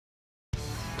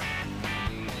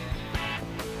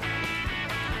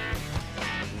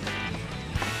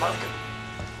Monica.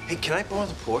 Hey, can I borrow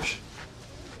the Porsche?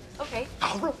 Okay.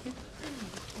 All right.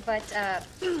 But,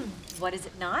 what is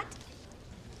it not?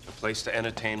 A place to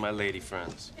entertain my lady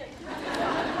friends.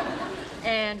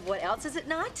 And what else is it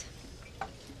not? A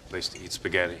place to eat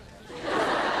spaghetti.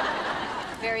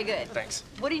 Very good. Thanks.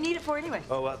 What do you need it for anyway?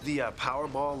 Oh, the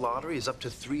Powerball lottery is up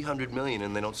to 300 million,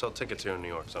 and they don't sell tickets here in New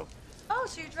York, so. Oh,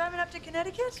 so you're driving up to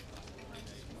Connecticut?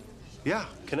 Yeah,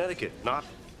 Connecticut, not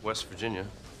West Virginia.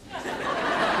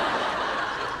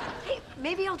 Hey,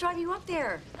 maybe I'll drive you up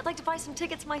there. I'd like to buy some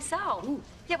tickets myself. Ooh.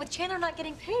 Yeah, with Chandler not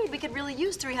getting paid, we could really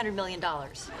use $300 million.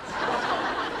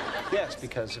 Yes,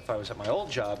 because if I was at my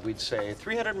old job, we'd say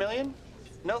 300 million?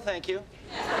 No, thank you.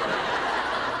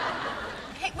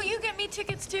 Hey, will you get me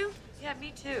tickets too? Yeah,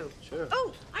 me too. Sure.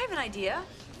 Oh, I have an idea.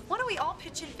 Why don't we all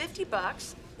pitch in 50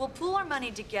 bucks? We'll pool our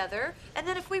money together, and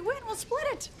then if we win, we'll split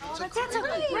it. Oh, that's a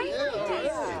great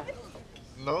idea.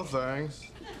 No, thanks.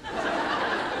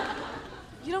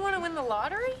 You don't want to win the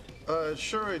lottery?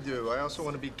 Sure I do. I also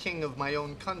want to be king of my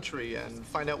own country and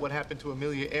find out what happened to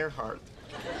Amelia Earhart.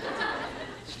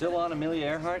 Still on Amelia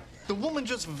Earhart? The woman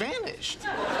just vanished.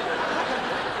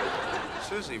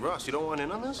 Seriously, Ross, you don't want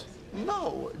in on this?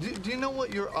 No. Do you know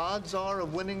what your odds are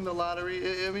of winning the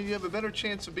lottery? I mean, you have a better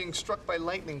chance of being struck by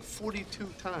lightning 42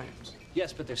 times.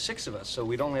 Yes, but there's 6 of us, so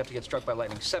we'd only have to get struck by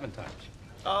lightning 7 times.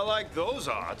 I like those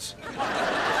odds.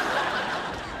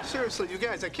 Seriously, you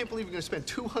guys, I can't believe you're going to spend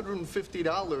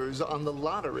 $250 on the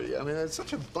lottery. I mean, it's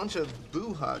such a bunch of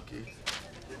boo hockey.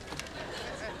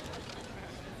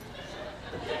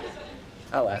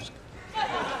 I'll ask.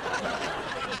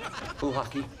 Boo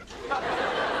hockey.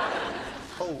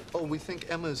 Oh, we think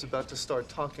Emma's about to start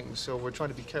talking, so we're trying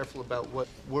to be careful about what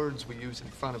words we use in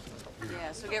front of her.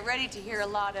 Yeah, so get ready to hear a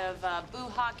lot of boo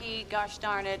hockey, gosh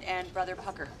darn it, and brother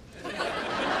pucker.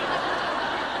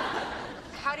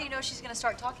 How do you know she's going to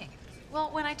start talking? Well,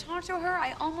 when I talk to her,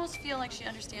 I almost feel like she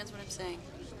understands what I'm saying.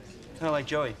 Kind of like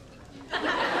Joey.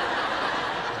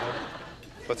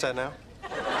 What's that now?